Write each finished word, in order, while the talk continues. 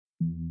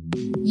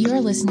You are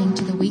listening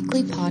to the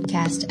weekly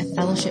podcast of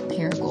Fellowship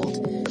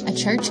Paragould, a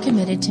church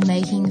committed to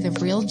making the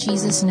real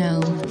Jesus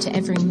known to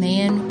every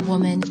man,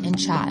 woman, and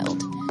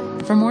child.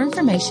 For more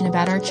information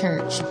about our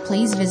church,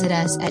 please visit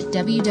us at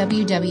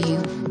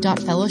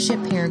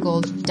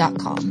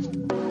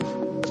www.fellowshipparagould.com.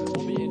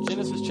 We'll be in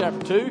Genesis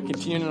chapter 2,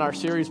 continuing in our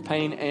series,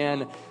 Pain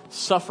and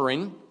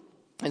Suffering.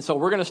 And so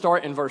we're going to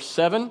start in verse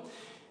 7,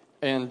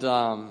 and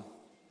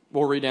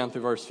we'll read down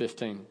through verse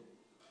 15.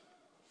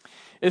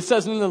 It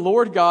says, "And the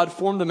Lord God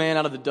formed the man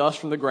out of the dust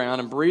from the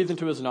ground and breathed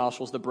into his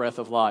nostrils the breath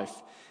of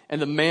life.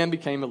 And the man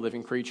became a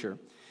living creature.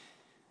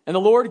 And the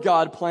Lord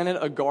God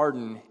planted a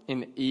garden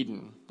in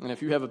Eden." And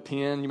if you have a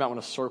pen, you might want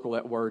to circle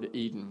that word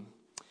Eden.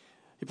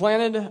 "He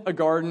planted a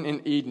garden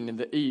in Eden in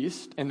the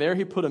east, and there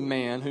he put a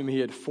man whom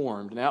he had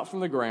formed. And out from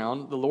the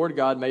ground the Lord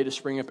God made to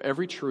spring up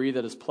every tree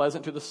that is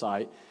pleasant to the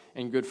sight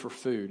and good for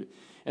food.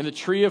 And the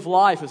tree of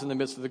life is in the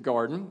midst of the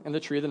garden, and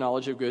the tree of the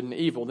knowledge of good and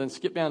evil." Then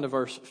skip down to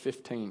verse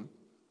 15.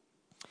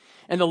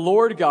 "And the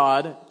Lord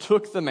God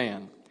took the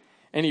man,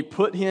 and he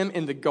put him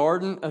in the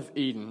Garden of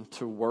Eden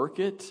to work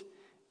it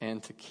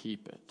and to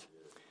keep it."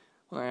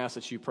 I ask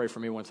that you pray for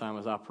me one time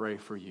as I pray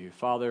for you.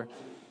 Father,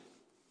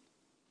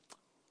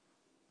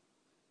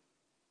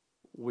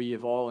 we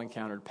have all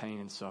encountered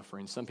pain and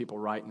suffering. Some people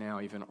right now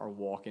even are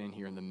walking in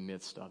here in the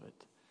midst of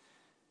it.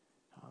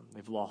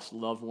 They've lost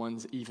loved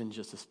ones even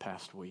just this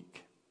past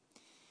week.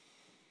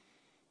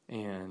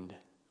 And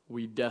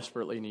we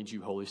desperately need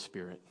you, Holy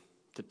Spirit,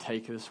 to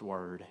take this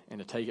word and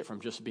to take it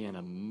from just being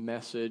a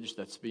message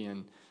that's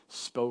being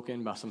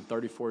spoken by some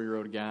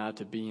 34-year-old guy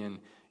to being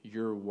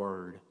your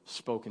word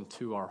spoken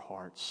to our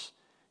hearts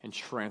and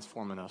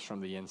transforming us from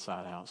the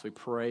inside out. So we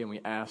pray and we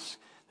ask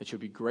that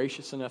you'll be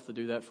gracious enough to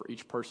do that for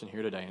each person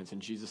here today. And it's in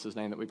Jesus'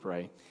 name that we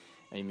pray.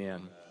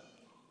 Amen.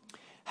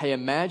 Hey,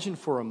 imagine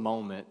for a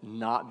moment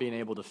not being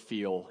able to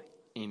feel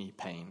any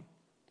pain.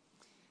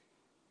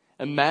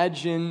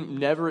 Imagine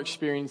never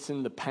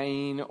experiencing the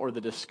pain or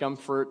the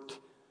discomfort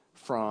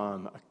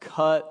from a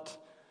cut,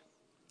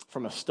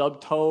 from a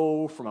stubbed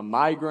toe, from a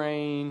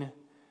migraine,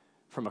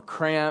 from a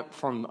cramp,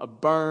 from a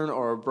burn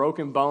or a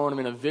broken bone. I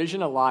mean,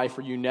 envision a life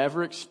where you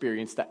never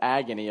experience the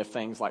agony of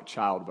things like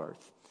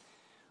childbirth,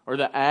 or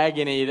the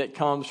agony that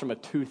comes from a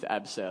tooth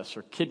abscess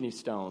or kidney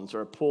stones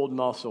or a pulled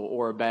muscle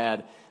or a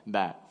bad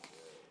back.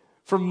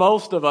 For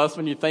most of us,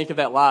 when you think of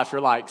that life,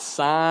 you're like,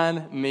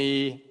 sign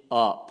me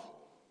up.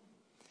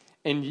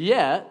 And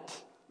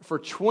yet, for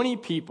 20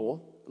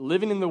 people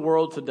living in the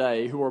world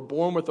today who are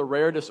born with a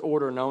rare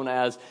disorder known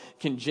as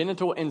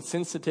congenital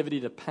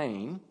insensitivity to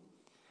pain,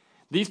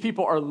 these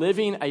people are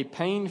living a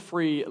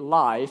pain-free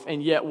life,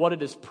 and yet what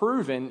it has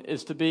proven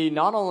is to be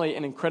not only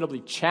an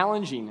incredibly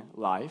challenging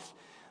life,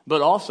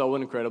 but also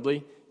an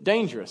incredibly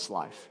dangerous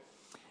life.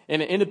 In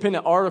an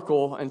independent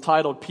article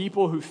entitled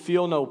 "People Who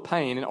Feel No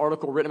Pain," an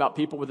article written about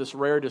people with this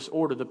rare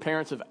disorder, the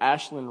parents of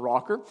Ashlyn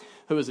Rocker,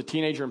 who is a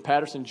teenager in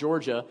Patterson,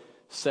 Georgia,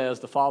 says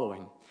the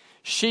following.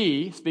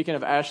 She, speaking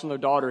of Ashlyn, their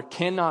daughter,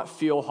 cannot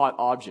feel hot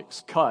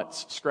objects,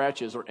 cuts,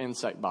 scratches, or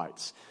insect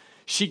bites.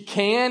 She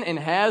can and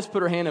has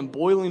put her hand in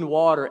boiling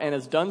water and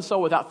has done so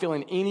without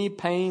feeling any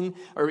pain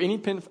or any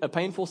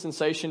painful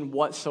sensation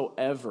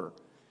whatsoever.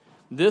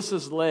 This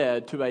has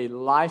led to a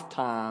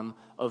lifetime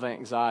of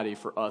anxiety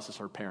for us as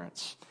her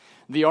parents.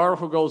 The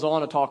article goes on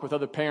to talk with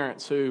other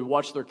parents who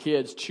watch their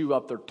kids chew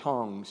up their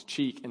tongues,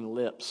 cheek, and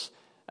lips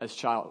as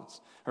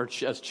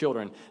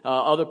children.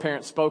 Other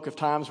parents spoke of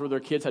times where their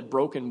kids had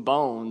broken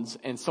bones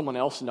and someone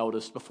else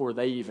noticed before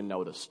they even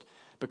noticed,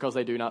 because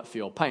they do not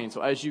feel pain.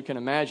 So as you can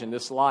imagine,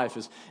 this life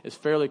is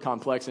fairly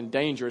complex and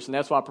dangerous, and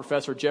that's why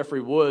Professor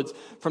Jeffrey Woods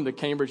from the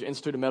Cambridge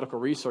Institute of Medical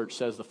Research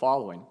says the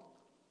following.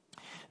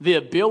 The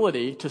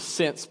ability to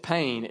sense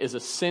pain is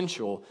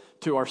essential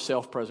to our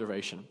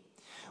self-preservation.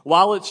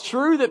 While it's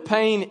true that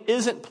pain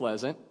isn't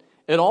pleasant,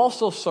 it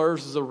also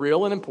serves as a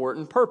real and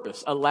important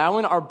purpose,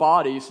 allowing our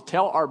bodies to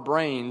tell our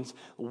brains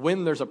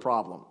when there's a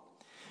problem.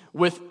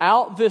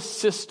 Without this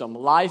system,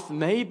 life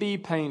may be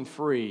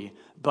pain-free,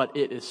 but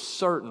it is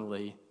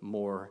certainly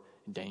more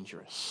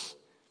dangerous.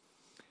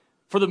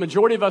 For the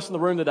majority of us in the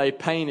room today,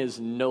 pain is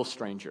no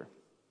stranger,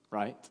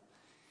 right?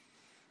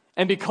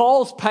 And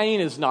because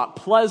pain is not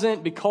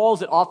pleasant,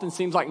 because it often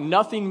seems like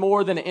nothing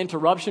more than an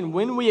interruption,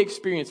 when we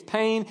experience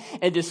pain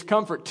and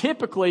discomfort,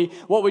 typically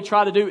what we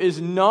try to do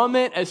is numb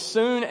it as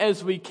soon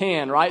as we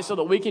can, right? So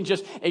that we can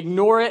just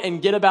ignore it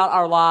and get about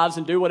our lives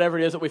and do whatever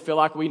it is that we feel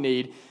like we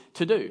need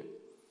to do.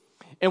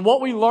 And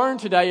what we learn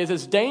today is,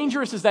 as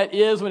dangerous as that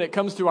is when it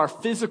comes to our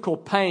physical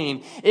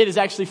pain, it is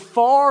actually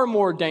far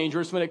more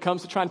dangerous when it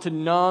comes to trying to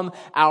numb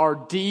our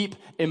deep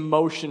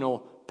emotional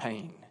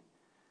pain.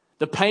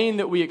 The pain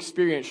that we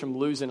experience from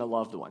losing a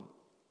loved one.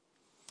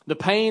 The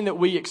pain that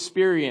we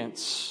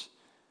experience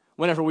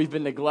whenever we've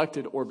been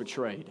neglected or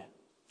betrayed.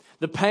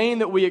 The pain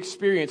that we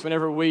experience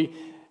whenever we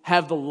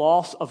have the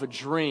loss of a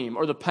dream,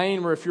 or the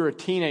pain where if you're a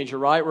teenager,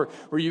 right, where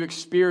you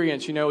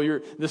experience,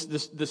 you're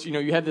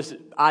you have this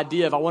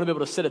idea of I want to be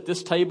able to sit at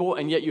this table,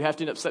 and yet you have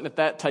to end up sitting at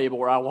that table,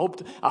 or I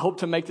hope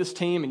to make this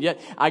team, and yet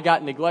I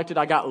got neglected,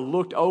 I got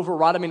looked over,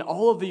 right? I mean,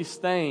 all of these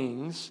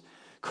things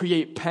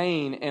create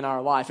pain in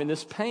our life, and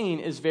this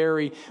pain is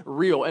very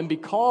real. And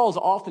because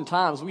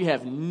oftentimes we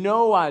have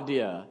no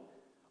idea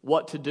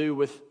what to do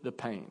with the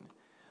pain,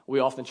 we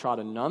often try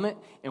to numb it,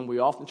 and we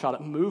often try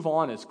to move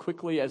on as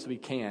quickly as we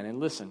can. And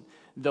listen,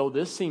 though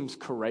this seems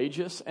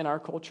courageous in our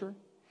culture,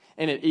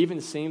 and it even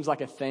seems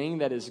like a thing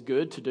that is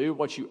good to do,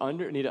 what you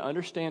need to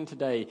understand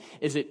today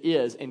is it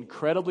is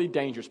incredibly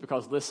dangerous,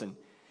 because listen,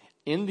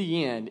 in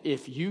the end,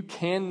 if you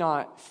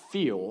cannot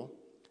feel,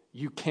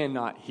 you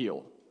cannot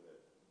heal.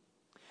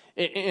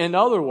 In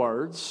other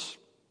words,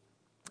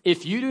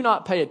 if you do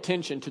not pay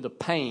attention to the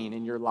pain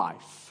in your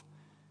life,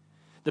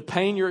 the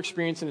pain you're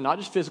experiencing, and not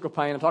just physical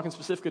pain, I'm talking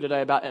specifically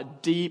today about a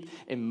deep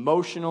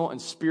emotional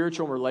and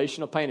spiritual and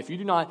relational pain. If you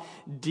do not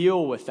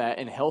deal with that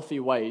in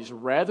healthy ways,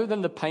 rather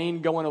than the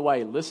pain going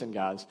away, listen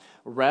guys,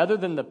 rather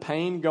than the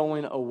pain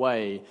going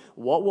away,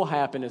 what will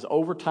happen is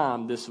over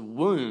time, this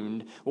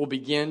wound will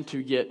begin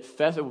to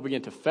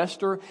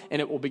fester,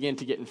 and it will begin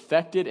to get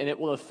infected, and it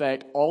will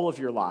affect all of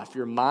your life,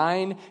 your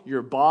mind,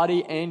 your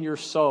body, and your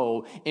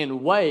soul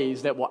in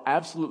ways that will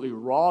absolutely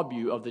rob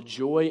you of the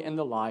joy and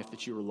the life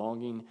that you were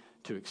longing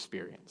to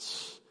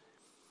experience.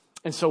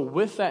 And so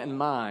with that in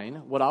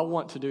mind, what I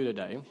want to do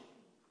today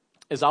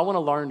is I want to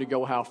learn to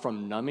go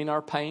from numbing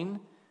our pain,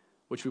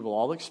 which we will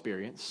all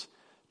experience,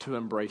 to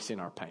embracing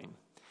our pain.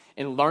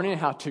 And learning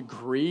how to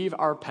grieve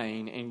our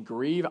pain and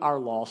grieve our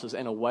losses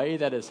in a way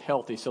that is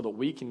healthy so that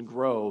we can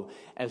grow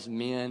as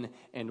men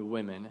and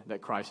women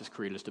that Christ has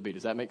created us to be.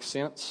 Does that make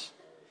sense?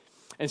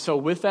 And so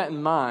with that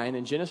in mind,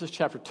 in Genesis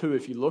chapter 2,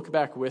 if you look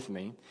back with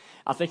me,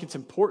 I think it's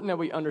important that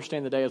we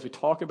understand today as we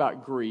talk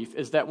about grief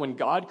is that when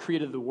God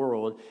created the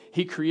world,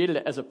 He created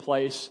it as a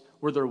place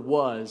where there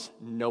was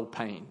no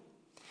pain.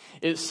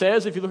 It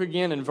says, if you look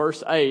again in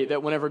verse 8,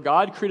 that whenever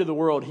God created the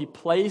world, He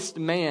placed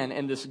man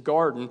in this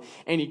garden,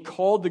 and He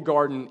called the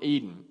garden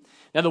Eden.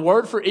 Now, the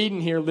word for Eden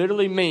here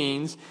literally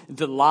means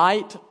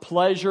delight,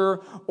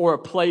 pleasure, or a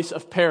place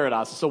of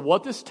paradise. So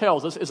what this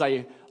tells us is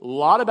a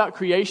lot about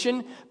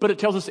creation, but it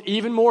tells us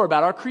even more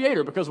about our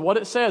Creator, because what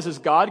it says is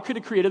God could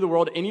have created the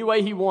world any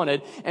way He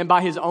wanted, and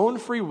by His own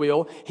free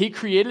will, He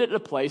created it a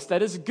place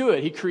that is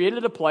good. He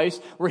created a place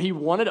where He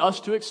wanted us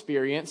to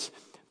experience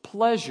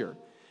pleasure.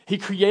 He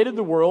created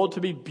the world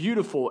to be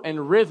beautiful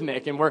and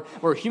rhythmic, and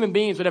where human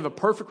beings would have a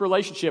perfect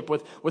relationship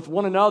with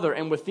one another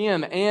and with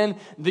them and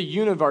the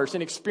universe,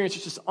 and experience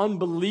just this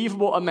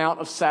unbelievable amount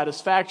of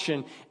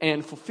satisfaction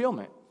and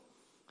fulfillment.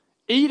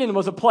 Eden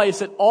was a place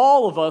that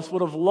all of us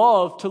would have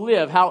loved to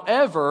live.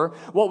 However,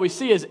 what we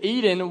see is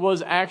Eden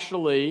was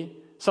actually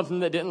something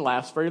that didn't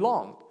last very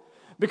long.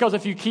 Because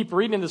if you keep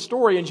reading the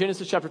story in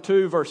Genesis chapter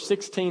 2, verse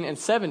 16 and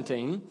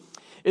 17,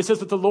 it says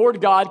that the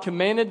Lord God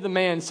commanded the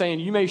man,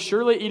 saying, "You may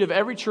surely eat of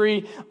every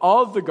tree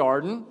of the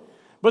garden,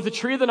 but the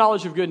tree of the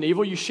knowledge of good and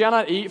evil you shall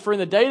not eat, for in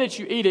the day that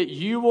you eat it,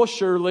 you will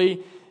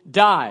surely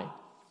die."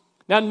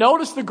 Now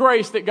notice the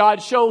grace that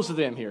God shows to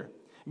them here.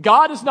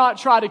 God does not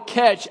try to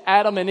catch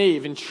Adam and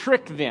Eve and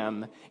trick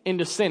them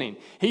into sinning.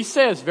 He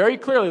says very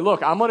clearly,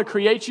 look, I'm going to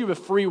create you with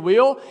free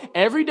will.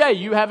 Every day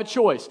you have a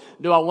choice.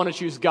 Do I want to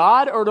choose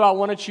God, or do I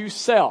want to choose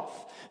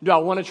self? Do I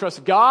want to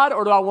trust God,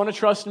 or do I want to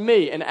trust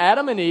me? And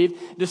Adam and Eve,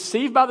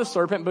 deceived by the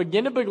serpent,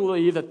 begin to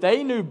believe that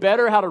they knew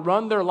better how to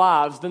run their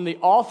lives than the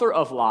author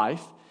of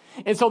life.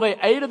 And so they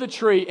ate of the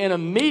tree, and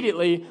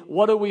immediately,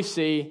 what do we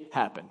see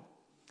happen?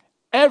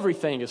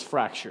 Everything is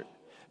fractured.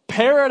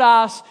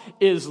 Paradise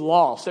is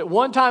lost. At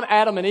one time,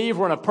 Adam and Eve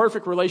were in a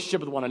perfect relationship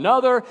with one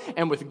another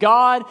and with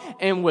God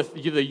and with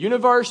the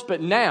universe.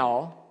 But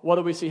now, what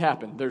do we see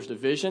happen? There's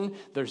division,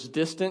 there's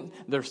distance,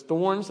 there's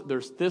thorns,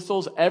 there's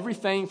thistles.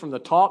 Everything from the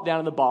top down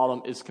to the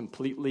bottom is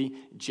completely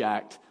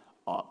jacked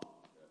up.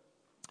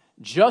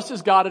 Just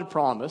as God had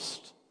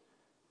promised,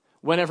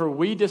 whenever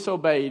we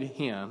disobeyed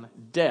Him,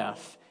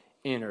 death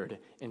entered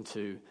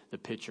into the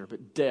picture.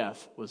 But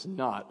death was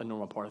not a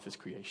normal part of His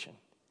creation.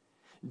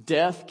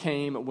 Death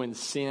came when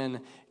sin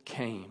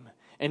came.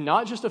 And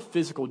not just a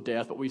physical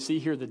death, but we see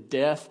here the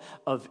death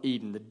of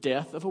Eden, the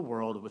death of a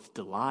world with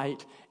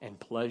delight and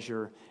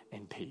pleasure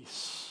and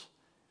peace.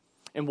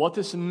 And what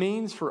this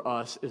means for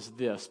us is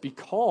this: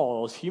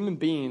 because human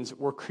beings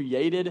were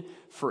created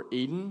for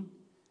Eden,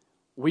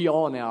 we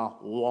all now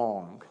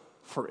long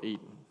for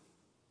Eden.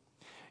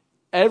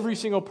 Every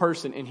single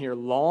person in here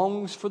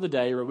longs for the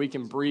day where we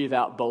can breathe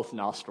out both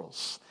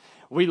nostrils.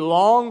 We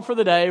long for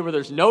the day where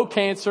there's no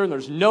cancer, and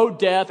there's no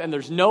death, and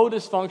there's no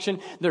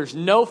dysfunction, there's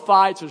no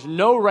fights, there's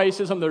no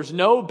racism, there's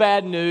no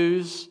bad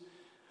news.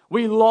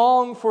 We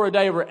long for a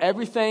day where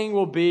everything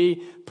will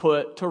be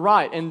put to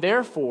right. And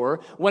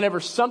therefore,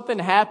 whenever something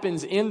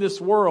happens in this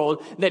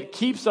world that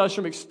keeps us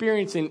from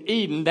experiencing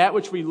Eden, that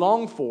which we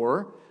long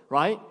for,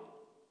 right,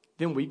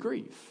 then we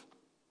grieve.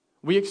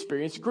 We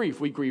experience grief.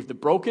 We grieve the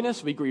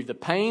brokenness. We grieve the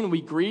pain.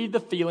 We grieve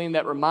the feeling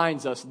that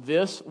reminds us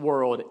this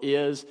world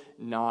is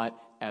not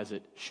as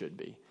it should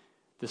be.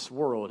 This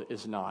world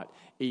is not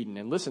Eden.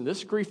 And listen,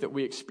 this grief that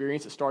we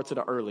experience, it starts at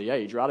an early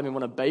age, right? I mean,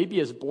 when a baby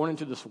is born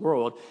into this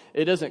world,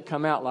 it doesn't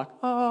come out like,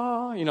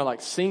 oh,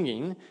 like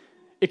singing.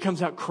 It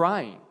comes out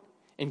crying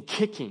and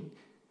kicking,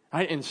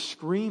 right? And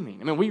screaming.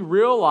 I mean, we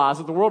realize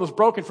that the world is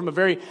broken from a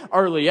very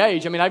early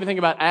age. I mean, I even think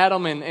about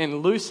Adam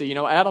and Lucy.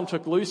 Adam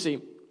took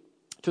Lucy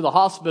to the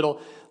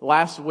hospital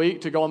last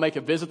week to go and make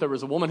a visit. There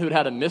was a woman who'd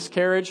had a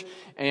miscarriage,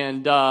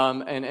 and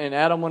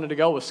Adam wanted to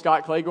go with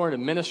Scott Claiborne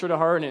and minister to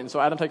her. And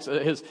so Adam takes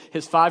his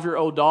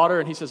 5-year-old daughter,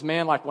 and he says,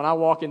 man, like when I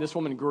walk in, this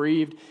woman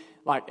grieved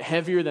like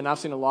heavier than I've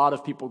seen a lot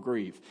of people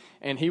grieve.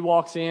 And he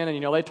walks in,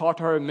 and they talk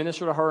to her and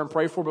minister to her and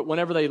pray for her. But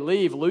whenever they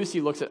leave, Lucy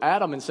looks at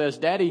Adam and says,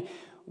 Daddy,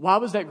 why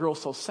was that girl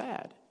so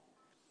sad?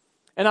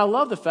 And I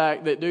love the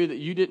fact that, dude, that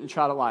you didn't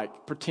try to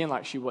like pretend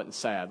like she wasn't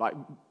sad. Like,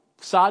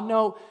 side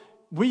note,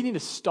 we need to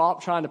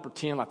stop trying to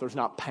pretend like there's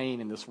not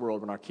pain in this world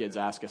when our kids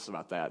ask us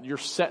about that. You're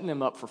setting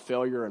them up for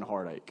failure and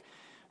heartache,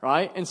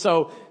 right? And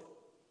so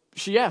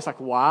she asked, like,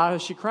 why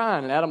is she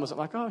crying? And Adam was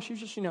like, oh, she's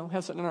just,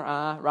 has something in her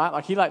eye, right?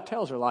 Like, he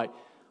tells her, like,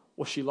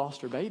 well, she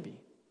lost her baby.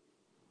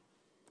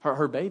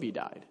 Her baby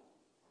died.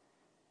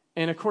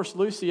 And, of course,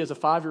 Lucy, as a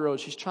 5-year-old,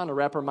 she's trying to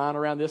wrap her mind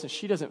around this, and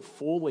she doesn't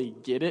fully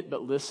get it,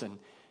 but listen,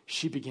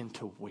 she began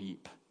to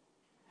weep.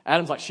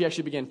 Adam's like, she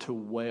actually began to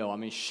wail. I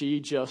mean, she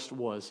just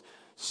was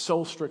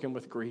so stricken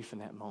with grief in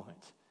that moment.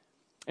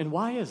 And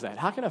why is that?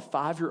 How can a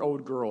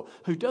 5-year-old girl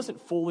who doesn't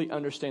fully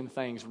understand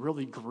things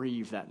really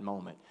grieve that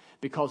moment?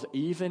 Because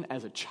even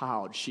as a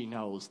child, she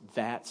knows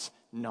that's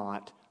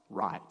not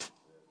right.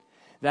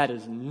 That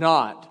is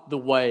not the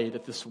way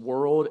that this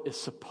world is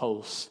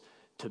supposed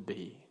to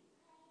be.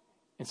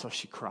 And so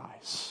she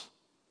cries.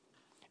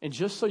 And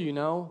just so you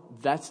know,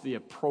 that's the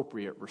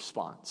appropriate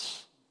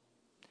response.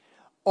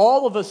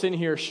 All of us in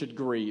here should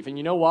grieve. And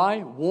you know why?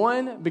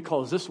 1,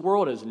 because this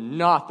world is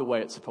not the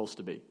way it's supposed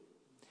to be.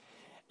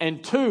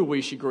 And 2,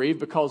 we should grieve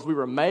because we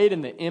were made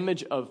in the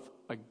image of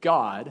a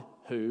God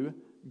who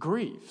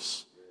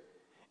grieves.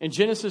 In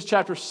Genesis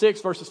chapter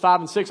 6, verses 5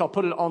 and 6, I'll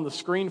put it on the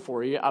screen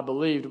for you, I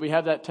believe. Do we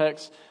have that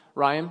text,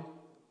 Ryan?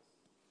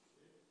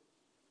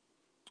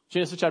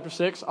 Genesis chapter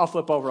 6. I'll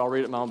flip over. I'll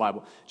read it in my own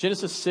Bible.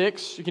 Genesis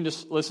 6, you can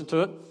just listen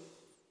to it.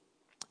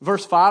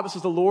 Verse 5, it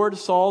says, the Lord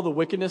saw the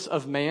wickedness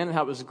of man and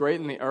how it was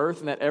great in the earth,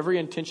 and that every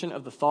intention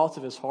of the thoughts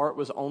of his heart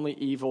was only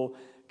evil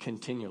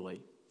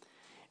continually.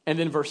 And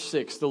then verse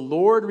 6, the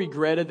Lord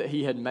regretted that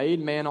he had made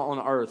man on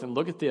earth. And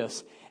look at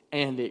this.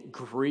 And it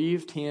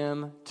grieved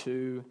him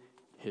to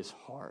his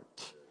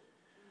heart.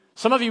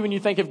 Some of you, when you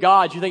think of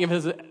God, you think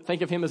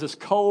of him as this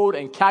cold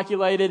and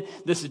calculated,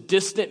 this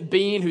distant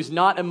being who's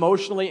not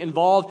emotionally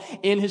involved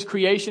in his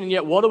creation. And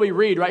yet, what do we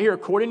read right here?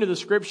 According to the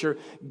scripture,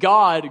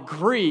 God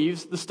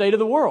grieves the state of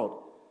the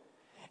world.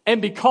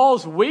 And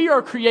because we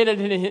are created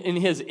in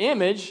his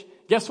image,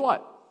 guess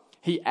what?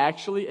 He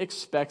actually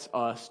expects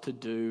us to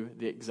do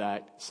the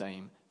exact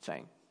same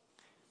thing.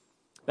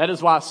 That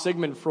is why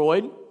Sigmund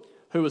Freud,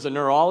 who was a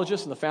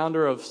neurologist and the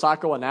founder of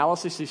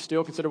psychoanalysis, he's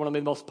still considered one of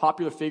the most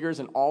popular figures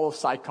in all of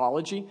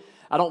psychology.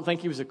 I don't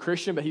think he was a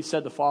Christian, but he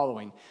said the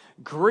following: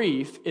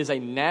 grief is a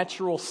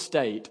natural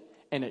state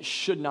and it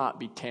should not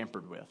be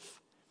tampered with.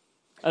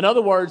 In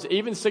other words,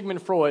 even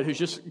Sigmund Freud, who's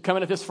just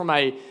coming at this from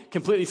a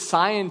completely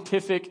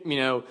scientific,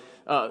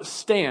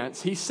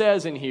 stance, he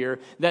says in here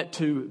that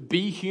to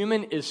be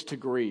human is to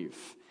grieve.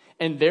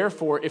 And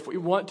therefore, if we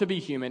want to be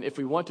human, if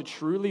we want to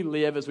truly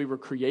live as we were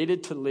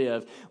created to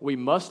live, we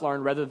must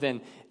learn, rather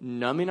than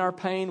numbing our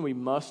pain, we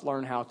must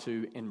learn how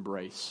to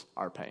embrace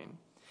our pain.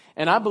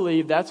 And I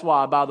believe that's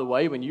why, by the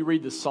way, when you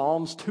read the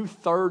Psalms,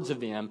 2/3 of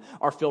them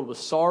are filled with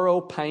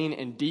sorrow, pain,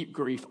 and deep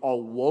grief,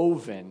 all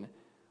woven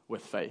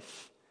with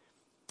faith.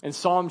 In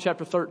Psalm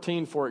chapter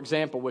 13, for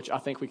example, which I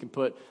think we can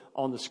put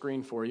on the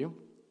screen for you,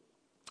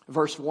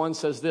 verse 1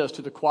 says this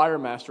to the choir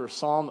master, a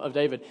Psalm of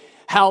David: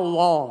 how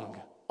long,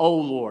 O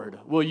Lord,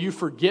 will you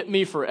forget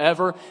me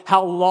forever?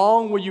 How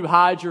long will you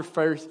hide your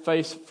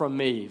face from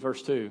me?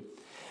 Verse 2.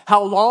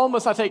 How long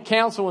must I take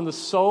counsel in my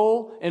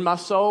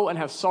soul, and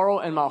have sorrow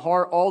in my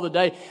heart all the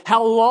day?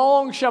 How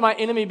long shall my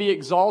enemy be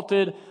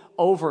exalted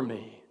over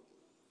me?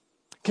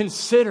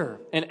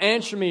 Consider and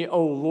answer me,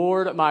 O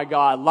Lord my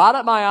God. Light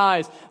up my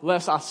eyes,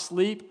 lest I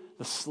sleep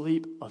the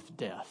sleep of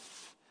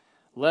death.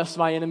 Lest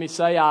my enemy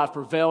say, I have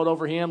prevailed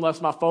over him.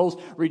 Lest my foes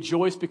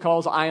rejoice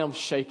because I am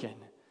shaken.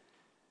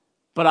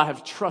 But I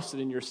have trusted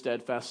in your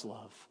steadfast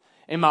love,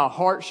 and my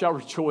heart shall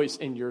rejoice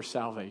in your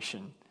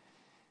salvation.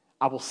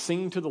 I will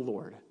sing to the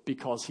Lord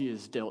because he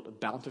has dealt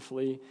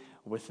bountifully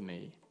with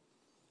me.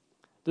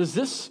 Does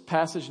this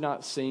passage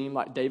not seem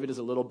like David is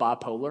a little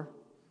bipolar?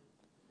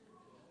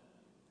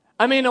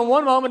 I mean, in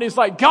one moment he's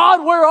like,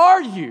 God, where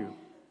are you?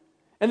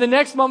 And the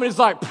next moment he's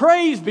like,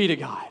 praise be to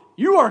God.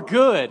 You are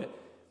good.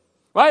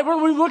 Right?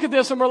 We look at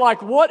this and we're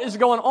like, what is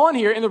going on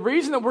here? And the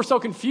reason that we're so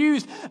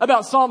confused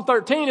about Psalm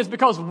 13 is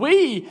because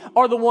we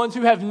are the ones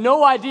who have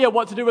no idea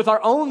what to do with our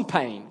own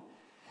pain.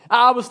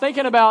 I was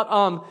thinking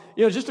about,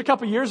 just a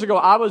couple years ago,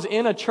 I was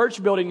in a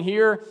church building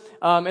here,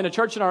 in a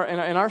church in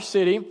our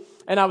city,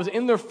 and I was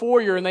in their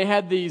foyer, and they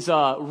had these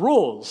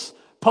rules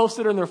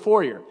posted in their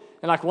foyer.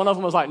 And like one of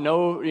them was like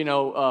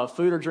no,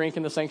 food or drink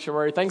in the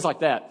sanctuary, things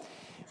like that.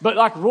 But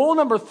like rule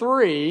number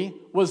 3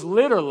 was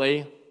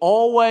literally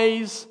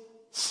always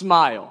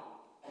smile.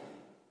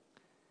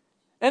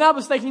 And I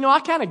was thinking, I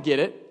kind of get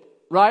it,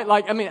 right?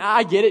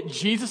 I get it.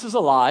 Jesus is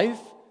alive,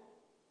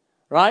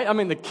 right?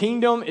 The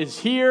kingdom is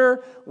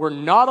here. We're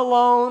not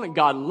alone.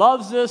 God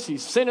loves us.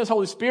 He's sent His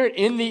Holy Spirit.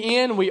 In the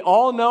end, we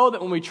all know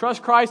that when we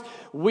trust Christ,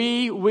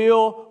 we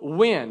will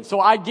win. So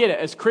I get it.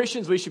 As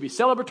Christians, we should be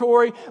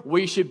celebratory.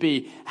 We should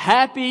be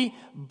happy.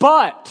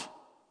 But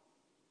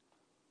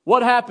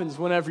what happens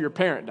whenever your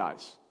parent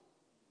dies?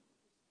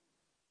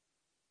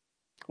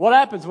 What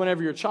happens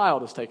whenever your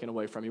child is taken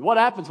away from you? What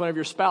happens whenever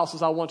your spouse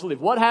says, I want to leave?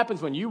 What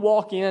happens when you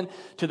walk in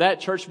to that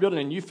church building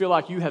and you feel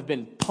like you have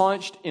been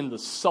punched in the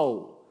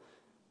soul?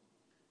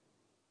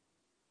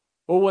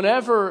 Well,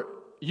 whenever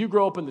you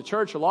grow up in the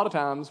church, a lot of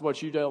times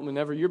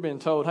whenever you're being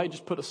told, hey,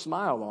 just put a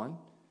smile on.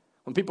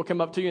 When people come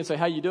up to you and say,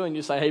 how you doing?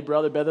 You say, hey,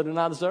 brother, better than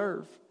I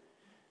deserve.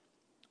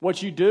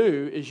 What you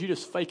do is you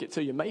just fake it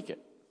till you make it.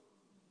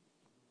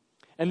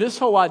 And this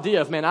whole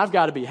idea of, man, I've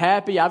got to be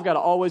happy, I've got to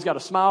always got to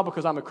smile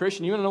because I'm a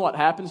Christian. You want to know what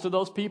happens to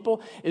those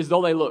people? Is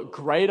though they look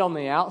great on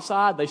the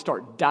outside, they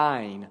start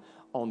dying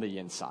on the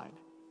inside.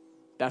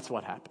 That's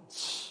what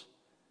happens.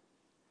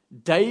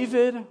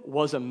 David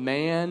was a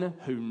man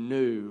who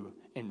knew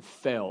and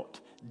felt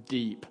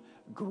deep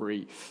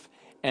grief.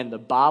 And the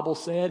Bible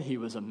said he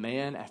was a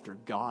man after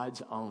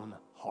God's own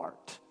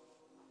heart.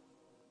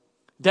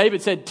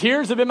 David said,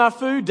 tears have been my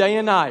food day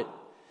and night.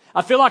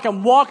 I feel like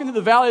I'm walking through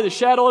the valley of the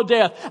shadow of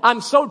death.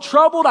 I'm so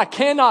troubled I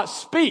cannot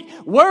speak.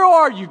 Where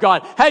are you,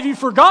 God? Have you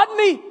forgotten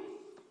me?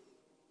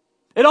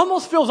 It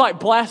almost feels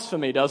like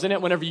blasphemy, doesn't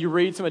it, whenever you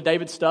read some of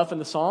David's stuff in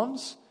the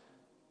Psalms?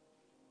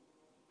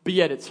 But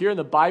yet it's here in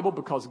the Bible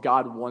because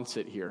God wants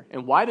it here.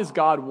 And why does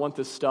God want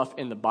this stuff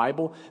in the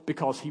Bible?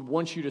 Because He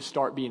wants you to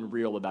start being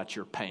real about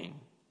your pain.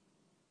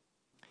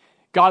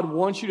 God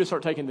wants you to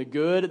start taking the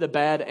good, the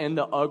bad, and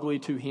the ugly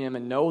to Him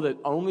and know that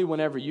only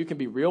whenever you can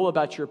be real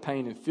about your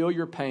pain and feel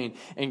your pain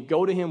and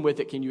go to Him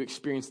with it can you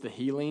experience the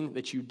healing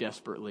that you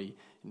desperately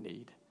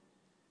need.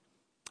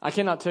 I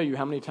cannot tell you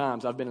how many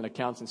times I've been in a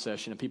counseling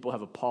session and people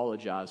have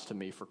apologized to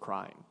me for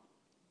crying.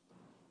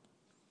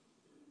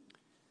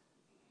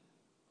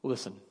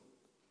 Listen,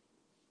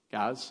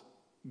 guys,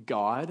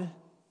 God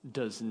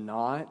does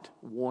not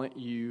want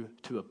you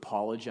to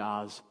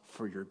apologize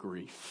for your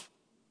grief.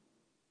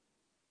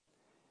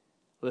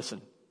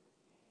 Listen,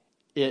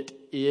 it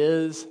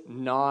is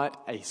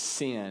not a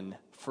sin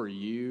for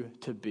you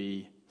to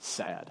be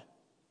sad.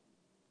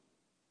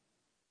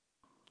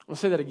 I'll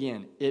say that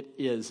again. It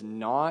is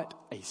not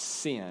a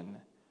sin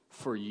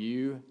for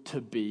you to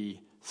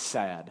be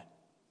sad.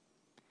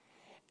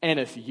 And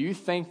if you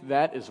think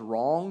that is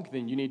wrong,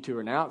 then you need to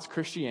renounce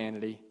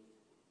Christianity,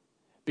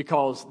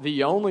 because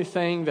the only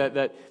thing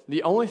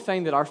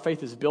that our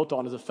faith is built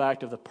on is the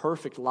fact of the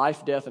perfect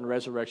life, death, and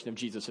resurrection of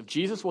Jesus. If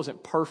Jesus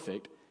wasn't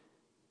perfect,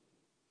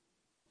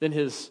 then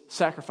His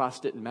sacrifice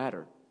didn't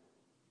matter.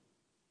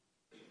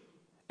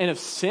 And if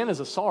sin is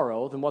a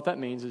sorrow, then what that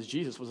means is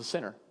Jesus was a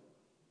sinner.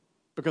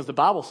 Because the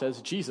Bible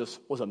says Jesus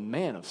was a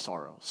man of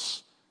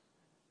sorrows.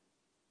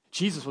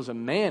 Jesus was a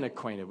man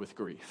acquainted with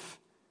grief.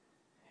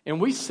 And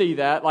we see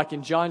that like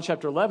in John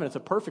chapter 11. It's a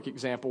perfect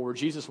example where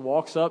Jesus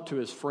walks up to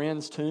his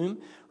friend's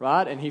tomb,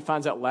 right? And he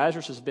finds out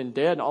Lazarus has been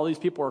dead and all these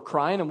people are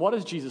crying. And what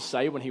does Jesus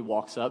say when he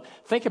walks up?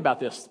 Think about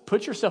this.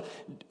 Put yourself...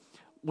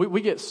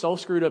 We get so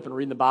screwed up in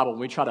reading the Bible and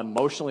we try to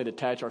emotionally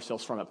detach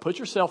ourselves from it. Put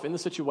yourself in the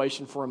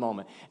situation for a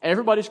moment.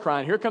 Everybody's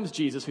crying. Here comes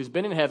Jesus, who's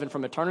been in heaven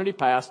from eternity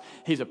past.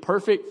 He's a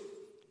perfect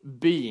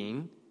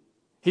being.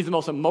 He's the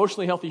most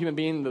emotionally healthy human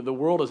being that the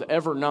world has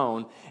ever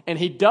known. And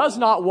He does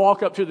not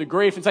walk up to the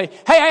grief and say,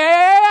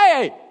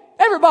 hey,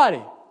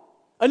 everybody,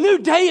 a new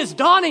day is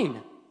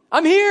dawning.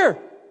 I'm here.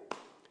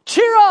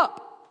 Cheer up.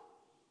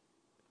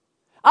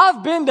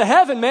 I've been to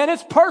heaven, man.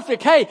 It's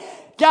perfect. Hey,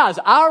 guys,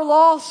 our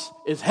loss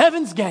is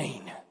heaven's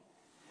gain.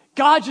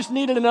 God just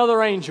needed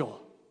another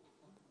angel.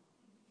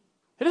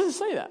 He doesn't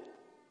say that.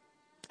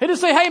 He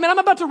doesn't say, hey, man, I'm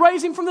about to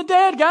raise him from the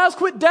dead. Guys,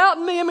 quit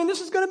doubting me. This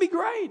is going to be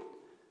great.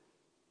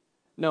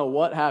 No,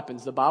 what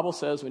happens? The Bible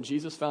says when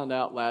Jesus found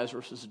out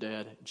Lazarus is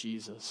dead,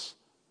 Jesus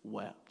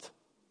wept.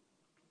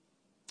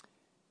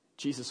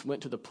 Jesus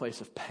went to the place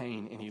of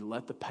pain and He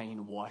let the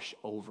pain wash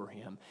over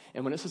Him.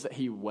 And when it says that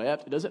He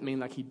wept, it doesn't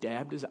mean like He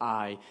dabbed His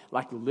eye.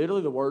 Like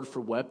literally the word for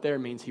wept there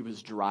means He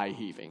was dry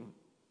heaving.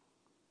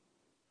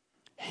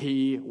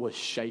 He was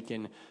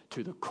shaken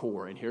to the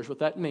core. And here's what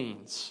that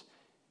means.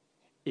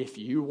 If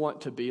you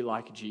want to be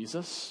like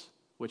Jesus,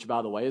 which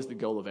by the way is the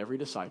goal of every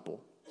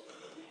disciple,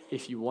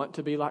 if you want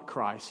to be like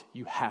Christ,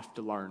 you have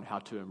to learn how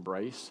to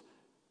embrace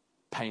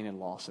pain and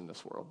loss in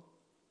this world.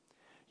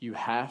 You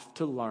have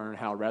to learn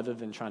how, rather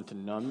than trying to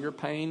numb your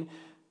pain,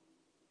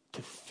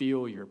 to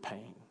feel your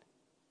pain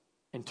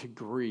and to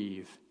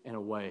grieve in a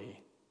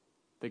way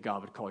that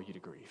God would call you to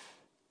grieve.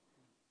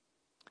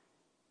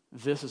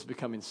 this is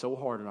becoming so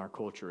hard in our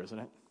culture, isn't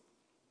it?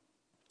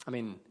 I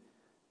mean,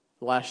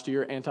 last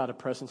year,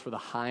 antidepressants were the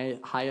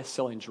highest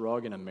selling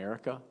drug in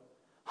America.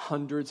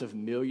 Hundreds of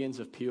millions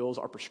of pills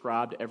are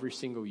prescribed every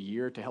single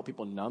year to help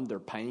people numb their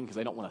pain because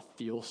they don't want to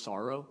feel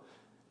sorrow.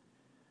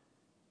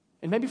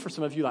 And maybe for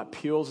some of you, like,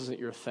 pills isn't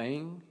your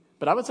thing,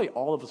 but I would say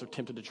all of us are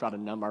tempted to try to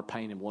numb our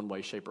pain in one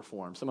way, shape, or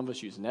form. Some of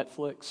us use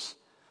Netflix.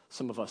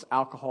 Some of us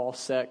alcohol,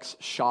 sex,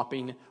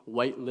 shopping,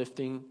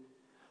 weightlifting.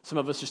 Some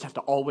of us just have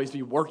to always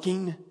be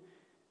working,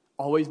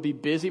 always be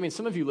busy. I mean,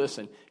 some of you,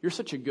 listen, you're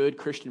such a good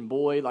Christian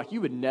boy, like you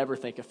would never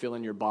think of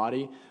filling your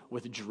body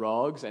with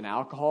drugs and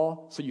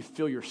alcohol, so you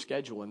fill your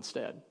schedule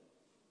instead.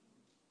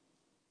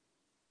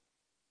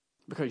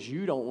 Because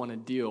you don't want to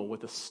deal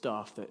with the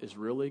stuff that is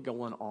really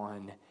going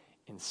on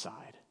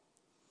inside.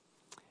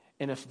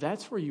 And if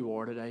that's where you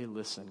are today,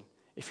 listen,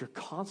 if you're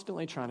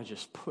constantly trying to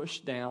just push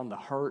down the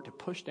hurt, to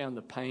push down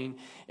the pain,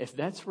 if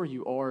that's where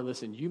you are,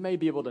 listen, you may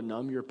be able to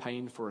numb your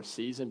pain for a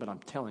season, but I'm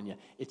telling you,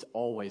 it's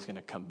always going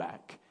to come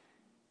back.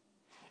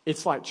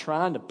 It's like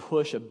trying to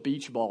push a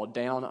beach ball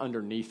down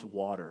underneath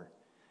water.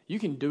 You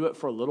can do it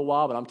for a little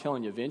while, but I'm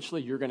telling you,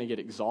 eventually you're going to get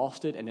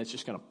exhausted, and it's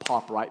just going to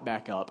pop right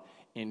back up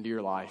into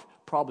your life,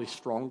 probably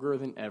stronger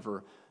than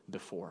ever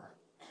before.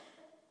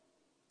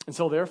 And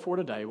so therefore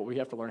today, what we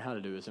have to learn how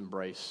to do is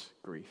embrace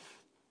grief.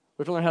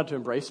 We have to learn how to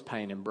embrace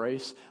pain,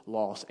 embrace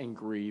loss, and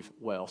grieve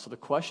well. So the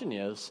question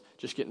is,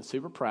 just getting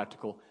super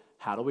practical,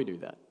 how do we do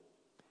that?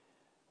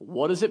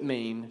 What does it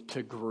mean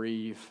to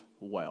grieve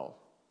well?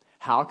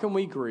 How can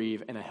we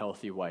grieve in a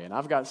healthy way? And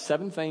I've got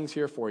 7 things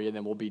here for you, and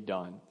then we'll be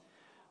done.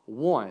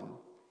 1,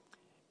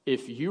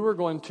 if you are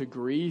going to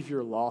grieve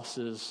your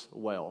losses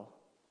well,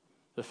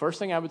 the first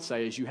thing I would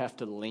say is you have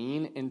to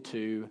lean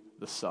into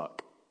the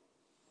suck.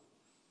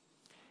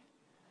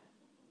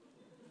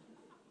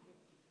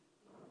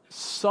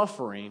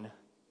 Suffering,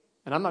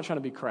 and I'm not trying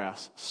to be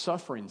crass,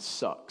 suffering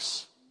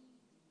sucks.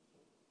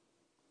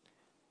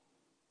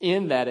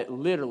 In that it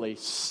literally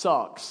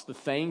sucks the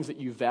things that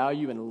you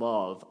value and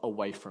love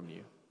away from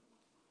you.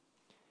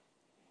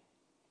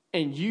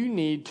 And you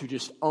need to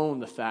just own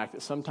the fact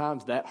that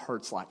sometimes that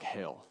hurts like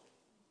hell.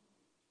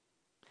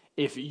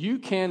 If you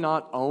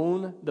cannot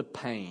own the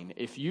pain,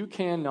 if you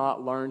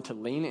cannot learn to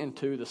lean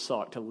into the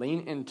suck, to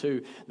lean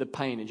into the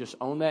pain and just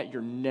own that,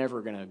 you're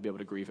never going to be able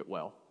to grieve it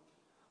well.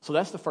 So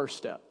that's the first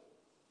step.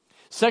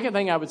 Second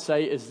thing I would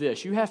say is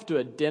this. You have to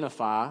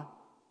identify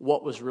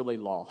what was really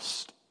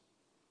lost.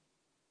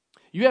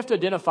 You have to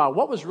identify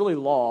what was really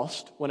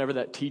lost whenever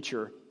that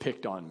teacher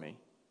picked on me.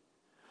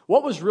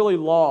 What was really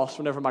lost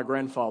whenever my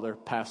grandfather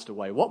passed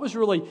away? What was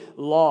really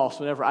lost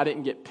whenever I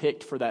didn't get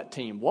picked for that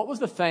team? What was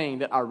the thing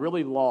that I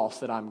really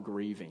lost that I'm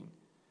grieving?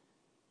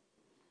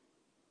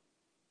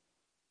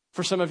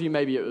 For some of you,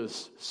 maybe it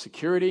was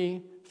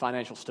security,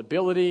 financial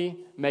stability.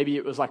 Maybe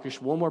it was like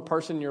just one more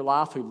person in your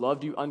life who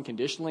loved you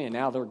unconditionally and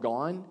now they're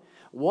gone.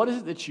 What is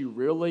it that you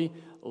really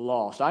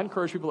lost? I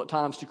encourage people at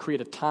times to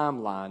create a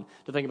timeline,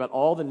 to think about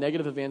all the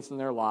negative events in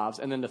their lives,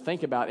 and then to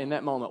think about in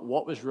that moment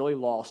what was really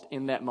lost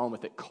in that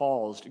moment that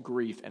caused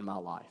grief in my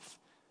life.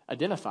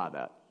 Identify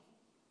that.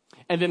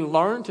 And then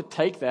learn to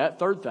take that,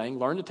 third thing,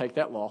 learn to take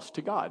that loss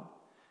to God.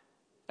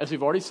 As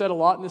we've already said a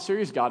lot in this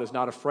series, God is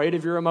not afraid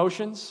of your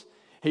emotions.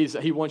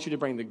 He wants you to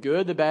bring the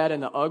good, the bad,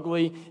 and the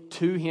ugly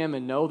to Him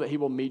and know that He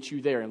will meet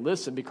you there. And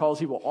listen, because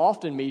He will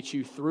often meet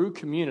you through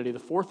community, the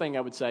fourth thing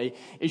I would say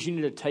is you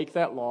need to take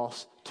that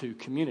loss to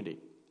community.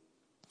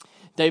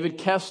 David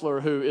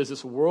Kessler, who is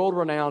this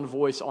world-renowned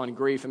voice on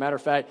grief. As a matter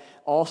of fact,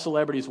 all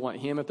celebrities want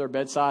him at their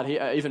bedside.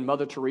 Even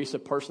Mother Teresa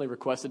personally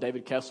requested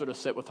David Kessler to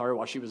sit with her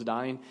while she was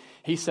dying.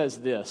 He says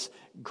this,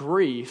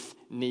 grief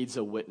needs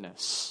a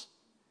witness.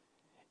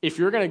 If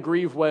you're going to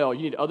grieve well,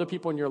 you need other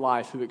people in your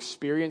life who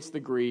experience the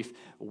grief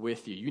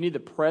with you. You need the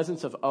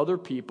presence of other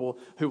people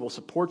who will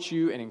support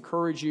you and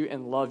encourage you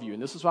and love you.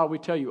 And this is why we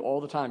tell you all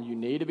the time, you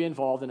need to be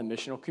involved in a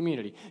missional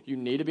community. You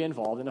need to be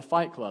involved in a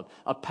fight club.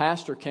 A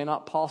pastor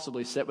cannot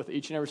possibly sit with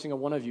each and every single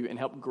one of you and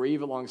help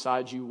grieve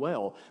alongside you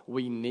well.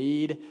 We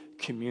need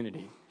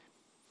community.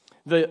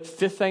 The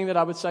fifth thing that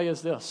I would say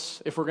is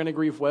this. If we're going to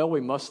grieve well, we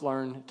must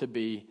learn to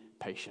be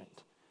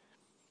patient.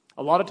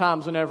 A lot of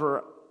times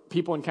whenever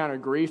people encounter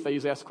grief, they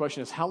usually ask the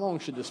question is, how long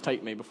should this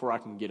take me before I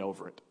can get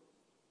over it?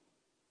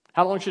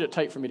 How long should it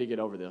take for me to get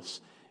over this?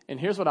 And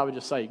here's what I would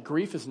just say.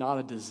 Grief is not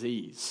a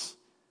disease.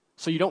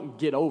 So you don't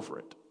get over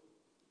it.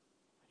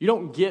 You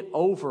don't get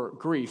over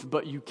grief,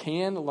 but you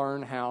can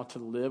learn how to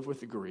live with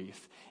the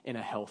grief in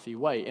a healthy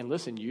way. And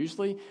listen,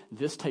 usually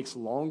this takes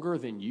longer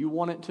than you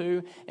want it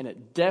to, and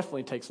it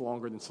definitely takes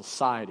longer than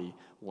society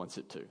wants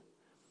it to.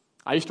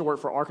 I used to work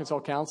for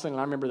Arkansas Counseling,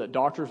 and I remember that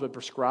doctors would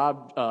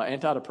prescribe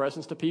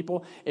antidepressants to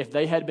people if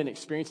they had been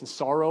experiencing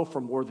sorrow for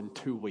more than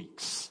 2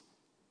 weeks.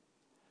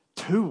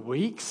 2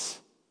 weeks?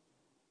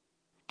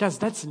 Guys,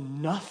 that's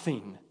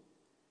nothing.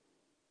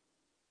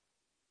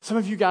 Some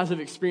of you guys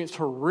have experienced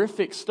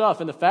horrific stuff,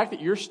 and the fact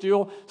that you're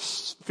still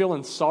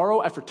feeling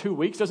sorrow after 2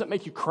 weeks doesn't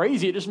make you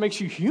crazy. It just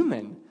makes you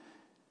human.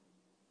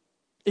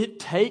 It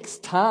takes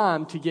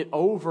time to get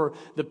over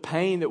the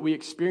pain that we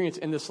experience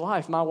in this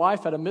life. My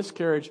wife had a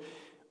miscarriage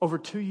over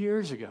 2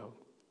 years ago.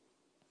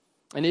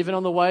 And even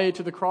on the way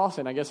to the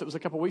crossing, I guess it was a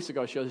couple weeks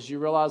ago, she goes, "You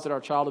realize that our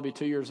child will be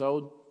 2 years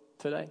old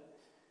today?"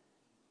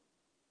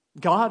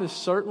 God has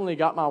certainly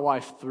got my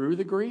wife through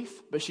the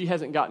grief, but she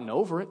hasn't gotten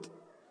over it.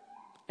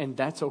 And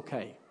that's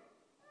okay.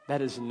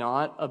 That is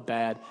not a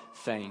bad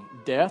thing.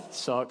 Death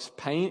sucks.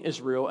 Pain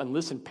is real. And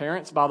listen,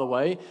 parents, by the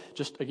way,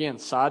 just again,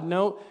 side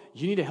note,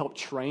 you need to help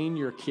train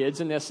your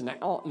kids in this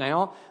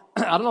now.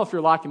 I don't know if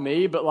you're like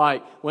me, but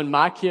like when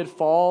my kid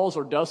falls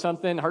or does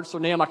something, hurts their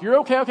knee, I'm like, "You're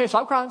okay,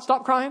 stop crying,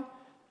 stop crying,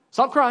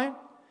 stop crying."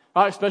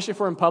 All right, especially if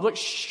we're in public,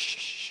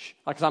 shh,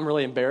 like, 'cause I'm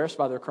really embarrassed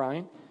by their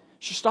crying.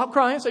 Shh, stop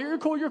crying, say, "You're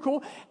cool, you're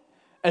cool."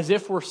 As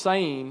if we're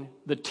saying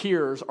the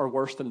tears are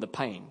worse than the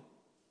pain.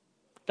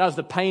 Guys,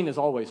 the pain is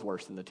always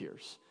worse than the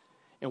tears.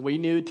 And we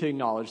need to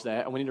acknowledge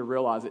that, and we need to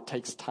realize it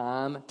takes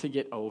time to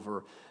get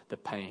over the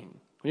pain.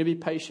 We need to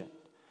be patient.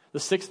 The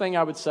sixth thing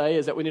I would say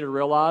is that we need to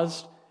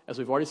realize, as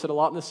we've already said a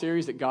lot in the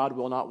series, that God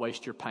will not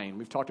waste your pain.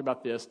 We've talked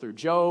about this through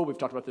Job. We've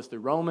talked about this through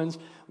Romans.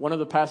 One of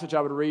the passages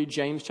I would read,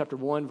 James chapter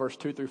 1, verse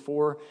 2 through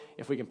 4,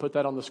 if we can put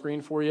that on the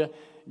screen for you.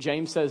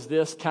 James says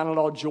this, "Count it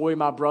all joy,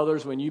 my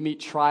brothers, when you meet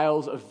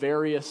trials of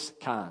various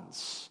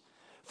kinds.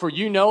 For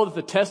you know that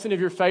the testing of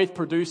your faith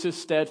produces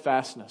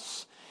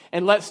steadfastness.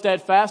 And let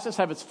steadfastness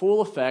have its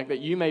full effect, that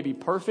you may be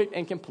perfect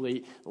and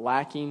complete,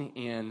 lacking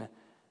in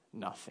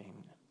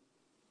nothing."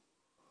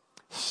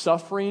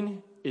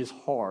 Suffering is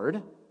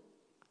hard,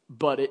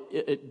 but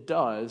it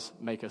does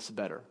make us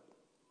better.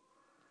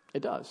 It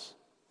does.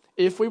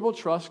 If we will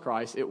trust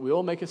Christ, it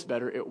will make us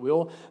better. It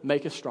will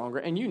make us stronger.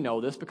 And you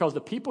know this because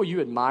the people you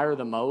admire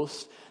the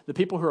most, the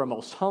people who are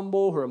most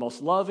humble, who are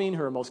most loving,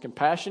 who are most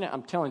compassionate,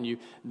 I'm telling you,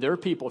 they're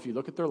people, if you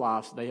look at their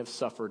lives, they have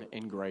suffered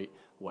in great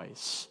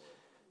ways.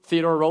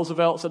 Theodore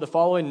Roosevelt said the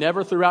following,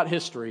 "Never throughout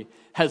history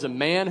has a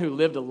man who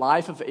lived a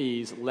life of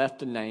ease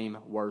left a name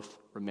worth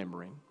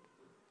remembering."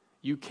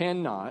 You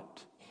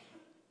cannot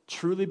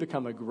truly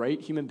become a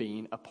great human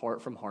being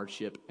apart from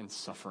hardship and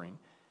suffering.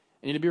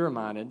 You need to be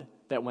reminded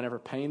that whenever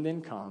pain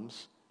then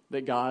comes,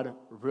 that God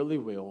really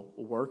will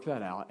work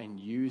that out and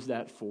use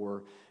that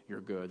for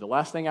your good. The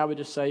last thing I would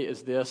just say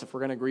is this: if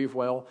we're going to grieve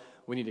well,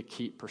 we need to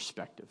keep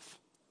perspective.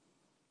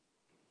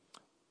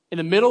 In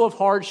the middle of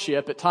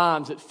hardship, at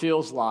times it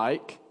feels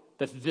like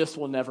that this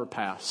will never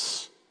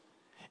pass.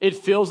 It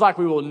feels like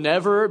we will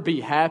never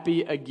be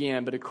happy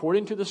again. But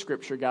according to the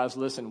scripture, guys,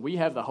 listen, we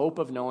have the hope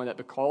of knowing that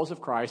because of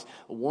Christ,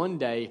 one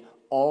day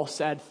all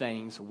sad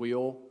things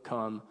will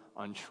come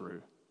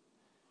untrue.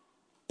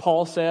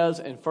 Paul says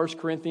in 1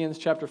 Corinthians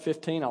chapter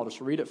 15, I'll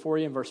just read it for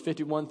you in verse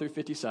 51 through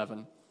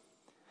 57.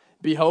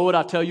 "Behold,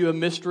 I tell you a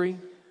mystery.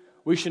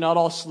 We shall not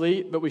all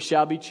sleep, but we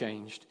shall be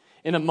changed.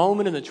 In a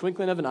moment, in the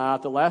twinkling of an eye,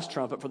 at the last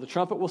trumpet, for the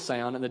trumpet will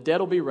sound, and the dead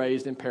will be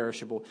raised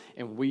imperishable,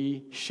 and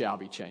we shall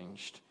be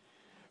changed.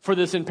 For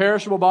this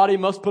imperishable body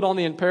must put on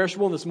the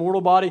imperishable, and this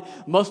mortal body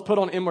must put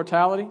on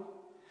immortality.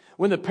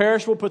 When the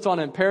perishable puts on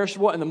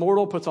imperishable, and the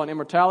mortal puts on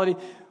immortality,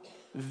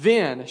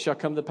 then shall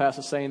come to pass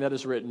the saying that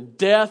is written,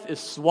 Death is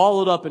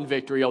swallowed up in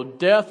victory. O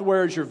death,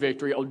 where is your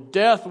victory? O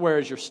death, where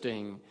is your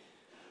sting?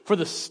 For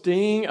the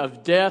sting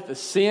of death is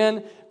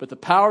sin, but the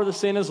power of the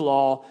sin is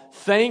law.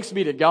 Thanks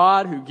be to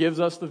God who gives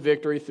us the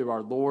victory through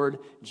our Lord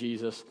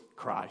Jesus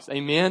Christ."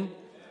 Amen?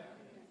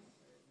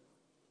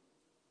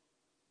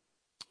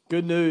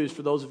 Good news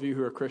for those of you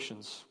who are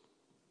Christians.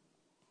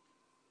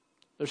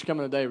 There's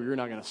coming a day where you're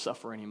not going to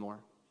suffer anymore.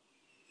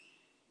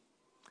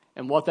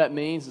 And what that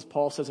means, as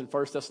Paul says in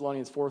 1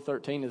 Thessalonians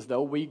 4:13, is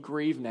though we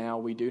grieve now,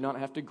 we do not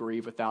have to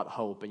grieve without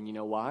hope. And you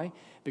know why?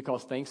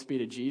 Because thanks be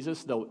to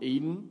Jesus, though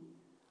Eden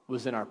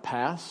was in our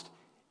past,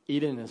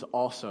 Eden is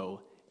also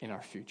in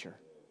our future.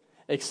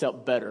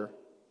 Except better.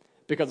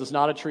 Because it's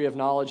not a tree of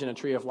knowledge and a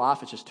tree of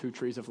life, it's just two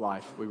trees of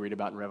life we read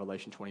about in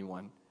Revelation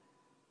 21.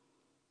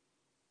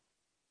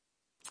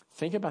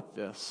 Think about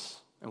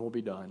this, and we'll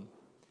be done.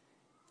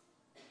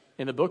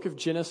 In the book of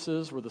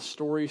Genesis, where the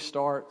story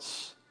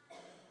starts,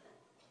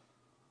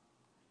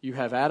 you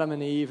have Adam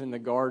and Eve in the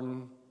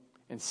garden,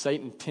 and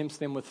Satan tempts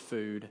them with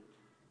food,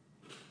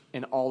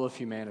 and all of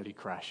humanity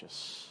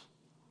crashes.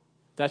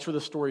 That's where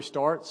the story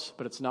starts,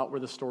 but it's not where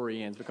the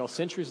story ends, because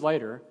centuries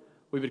later,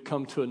 we would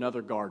come to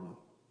another garden.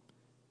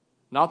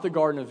 Not the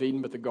Garden of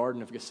Eden, but the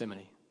Garden of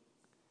Gethsemane.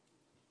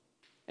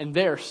 And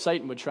there,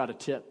 Satan would try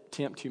to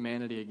tempt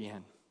humanity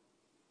again.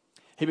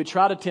 He would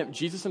try to tempt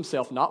Jesus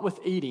himself, not with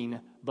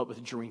eating, but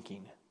with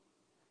drinking.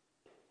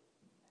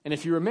 And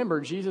if you remember,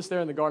 Jesus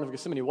there in the Garden of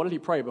Gethsemane, what did he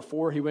pray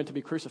before he went to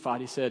be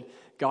crucified? He said,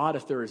 God,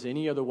 if there is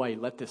any other way,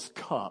 let this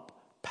cup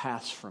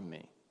pass from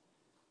me.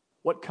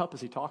 What cup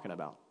is he talking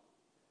about?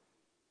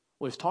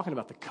 Well, he's talking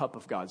about the cup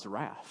of God's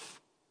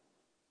wrath.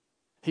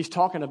 He's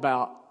talking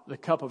about the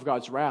cup of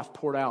God's wrath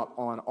poured out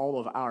on all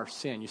of our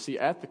sin. You see,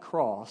 at the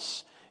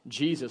cross,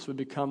 Jesus would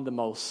become the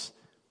most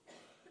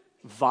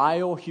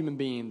vile human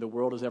being the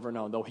world has ever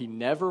known. Though he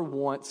never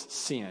once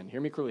sinned,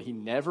 hear me clearly, he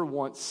never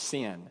once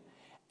sinned.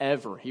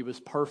 ever. He was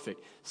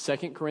perfect.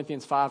 2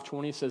 Corinthians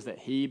 5:20 says that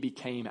he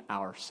became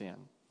our sin.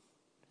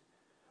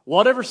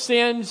 Whatever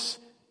sins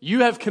you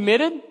have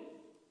committed,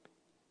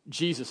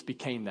 Jesus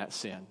became that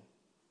sin.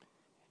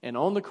 And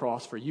on the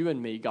cross, for you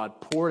and me, God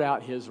poured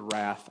out his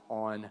wrath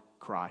on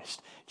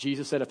Christ.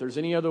 Jesus said, if there's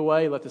any other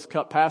way, let this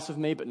cup pass of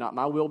me, but not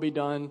my will be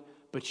done,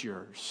 but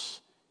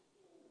yours.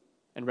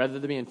 And rather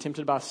than being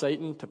tempted by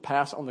Satan to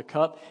pass on the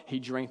cup, he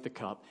drank the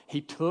cup.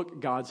 He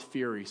took God's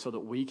fury so that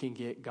we can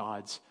get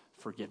God's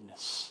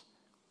forgiveness.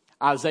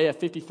 Isaiah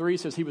 53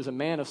 says he was a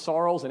man of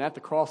sorrows, and at the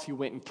cross he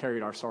went and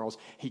carried our sorrows.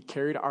 He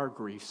carried our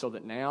grief so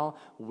that now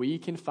we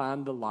can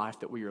find the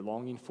life that we are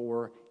longing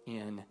for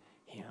in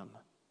him.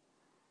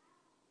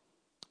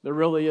 There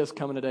really is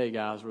coming a day,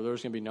 guys, where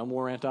there's going to be no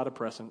more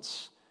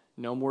antidepressants,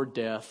 no more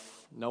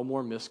death, no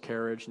more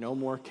miscarriage, no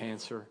more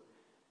cancer.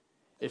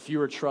 If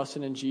you are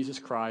trusting in Jesus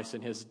Christ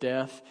and his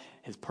death,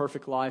 his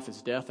perfect life,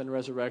 his death and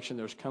resurrection,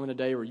 there's coming a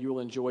day where you will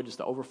enjoy just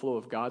the overflow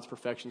of God's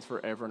perfections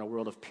forever in a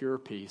world of pure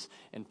peace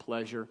and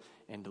pleasure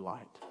and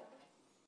delight.